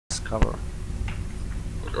cover.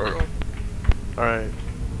 Alright.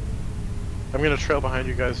 I'm gonna trail behind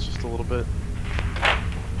you guys just a little bit.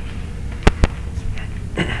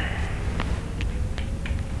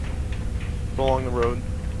 Go along the road.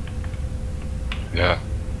 Yeah.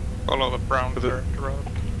 Follow the brown dirt road.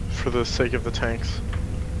 For the sake of the tanks.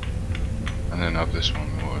 And then up this one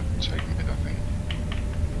or take a bit, I think.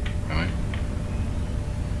 Right?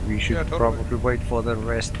 We should Yeah, totally. probably wait for the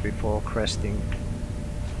rest before cresting.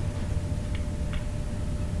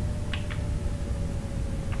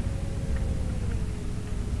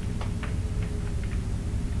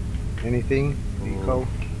 Anything? Eco?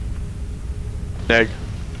 Neg.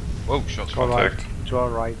 Whoa, shots To our right, contact. to our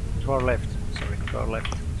right, to our left. Sorry, to our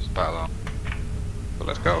left. It's battle arm. So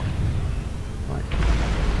let's go. Right.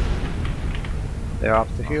 They're up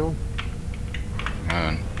the hill.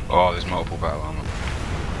 And, oh, there's multiple battle armor.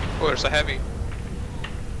 Oh, there's a heavy.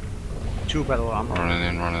 2 battle armor. Running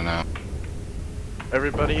in, running out.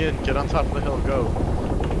 Everybody in, get on top of the hill, go.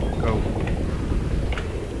 Go.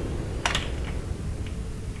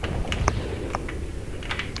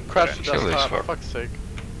 Crash the Chill as desktop, fuck. for fuck's sake.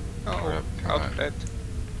 Oh, Alright, out alright. of dead.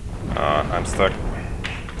 I'm stuck.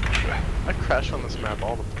 I crash on this map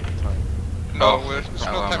all the time. No, Oh, there's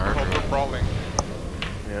battle no time armor to hold, everywhere. we're brawling.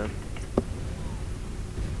 Yeah.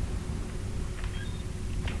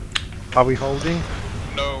 Are we holding?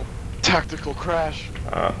 No, Tactical crash.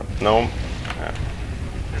 No.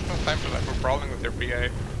 there's no time for that, we're brawling with their BA.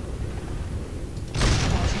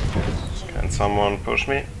 Can someone push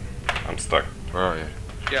me? I'm stuck. Where are you?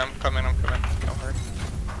 Yeah, I'm coming, don't worry.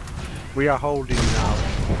 We are holding now.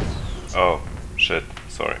 Oh, shit.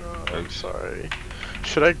 Sorry. I'm sorry.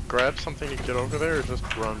 Should I grab something to get over there or just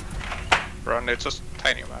run? Run, it's just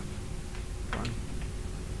tiny map.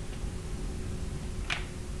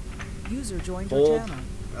 User joined your Hold. channel.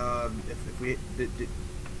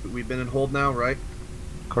 If we've been in hold now, right?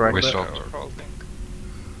 Correct. We So stopped. we're holding.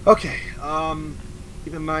 Okay.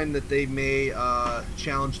 Keep in mind that they may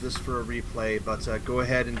challenge this for a replay, but go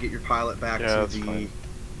ahead and get your pilot back Yeah, to that's the fine.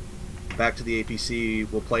 back to the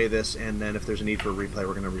APC. We'll play this, and then if there's a need for a replay,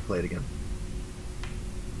 we're going to replay it again.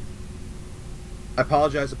 I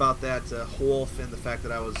apologize about that, Wolf, and the fact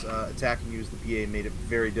that I was attacking you as the PA made it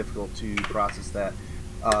very difficult to process that.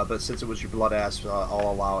 But since it was your blood ass,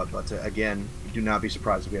 I'll allow it. But again, do not be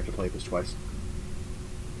surprised if we have to play this twice.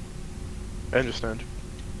 I understand.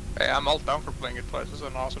 Hey, I'm all down for playing it twice, it's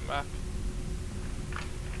an awesome map.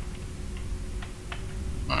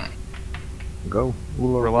 Alright. Go.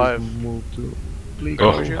 Uller We're live. Move to Please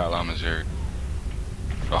Oh, go. battle armor's here.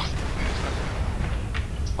 Oh,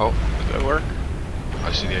 oh, Does that work?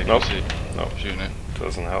 I see the Nope. APC. No, Shooting it.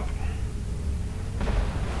 doesn't help.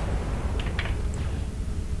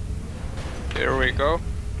 There we go.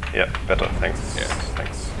 Yeah, better. Thanks. Yeah.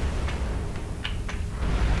 Thanks.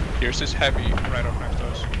 Here's this heavy right up next to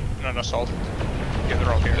us. An assault. Yeah,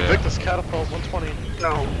 they're all here. Yeah. Victus catapult 120.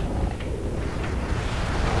 No.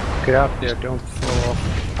 Get out there, don't fall off.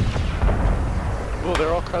 Oh,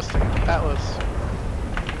 they're all cresting. Atlas.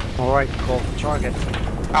 Alright, call for target.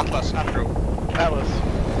 Atlas, Andrew. Atlas.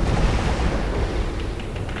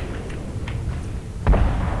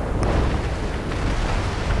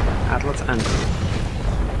 Atlas Andrew.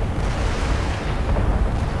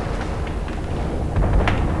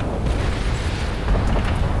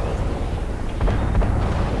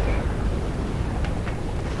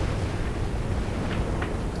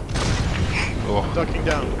 Oh, Ducking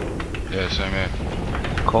down. yeah, same here.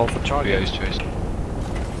 Call for target. BA's chasing.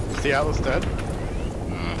 Is the Atlas dead?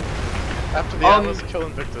 After the Atlas, kill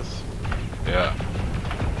Invictus. Yeah.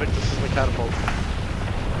 Victus is in the catapult.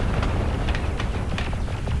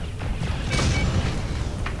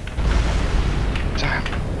 Damn.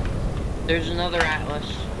 There's another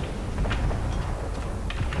Atlas.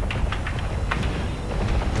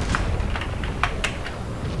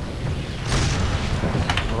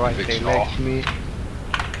 Alright, they Victor. legged me.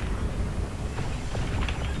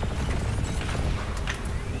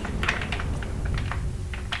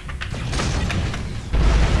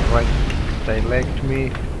 Right, they legged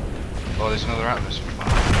me. Oh, there's another Atlas.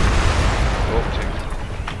 Oh, two.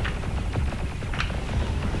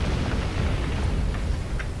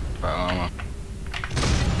 Battle armor.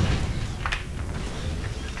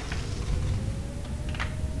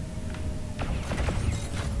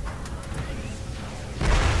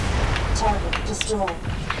 Target destroyed.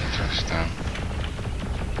 Touchdown.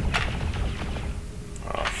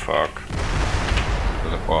 Oh, fuck.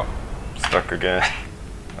 Look what? Stuck again.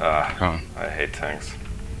 Ah, Come on. I hate tanks.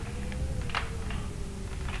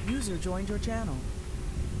 User joined your channel.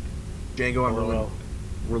 Django, I'm Oh, well.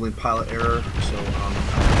 ruling pilot error, so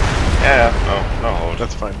Yeah, no hold.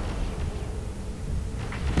 That's fine.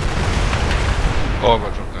 Oh, I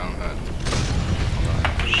got dropped down that.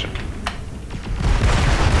 Shit.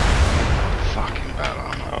 Fucking bad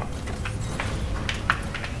armor.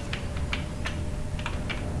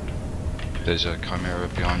 There's a Chimera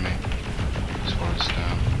behind me. Just while it's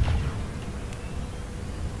down.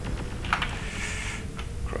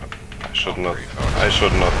 Crap. I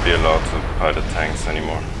should not be allowed to pilot tanks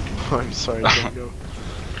anymore. I'm sorry, Dingo.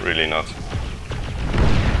 Really not.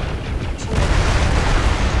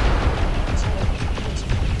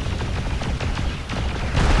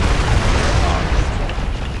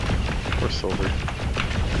 We're silver.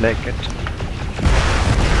 Lick it.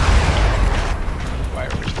 Why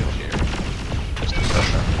are we still here? Just a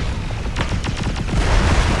second.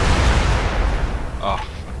 Oh,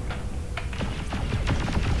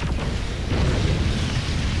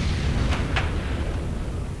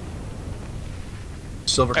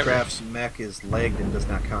 Silvercraft's mech is lagged and does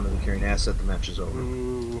not count as a carrying asset. The match is over.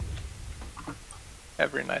 Ooh.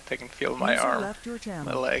 Every night I can feel my User arm, left your my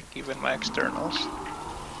channel. leg, even my externals.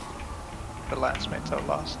 The lancemates have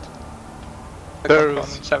lost. The There's-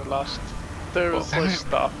 components have lost. There's Well, like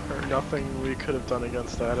stuff. Or nothing we could have done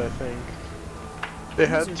against that, I think. They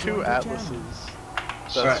had User 2 joined your channel. Atlases.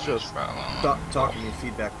 That's Right. just... bad armor. Talk to me,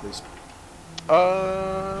 feedback, please.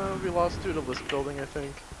 We lost due to list building, I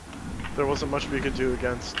think. There wasn't much we could do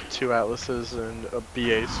against 2 Atlases and a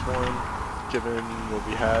BA swarm, given what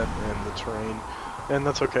we had and the terrain. And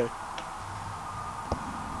that's okay.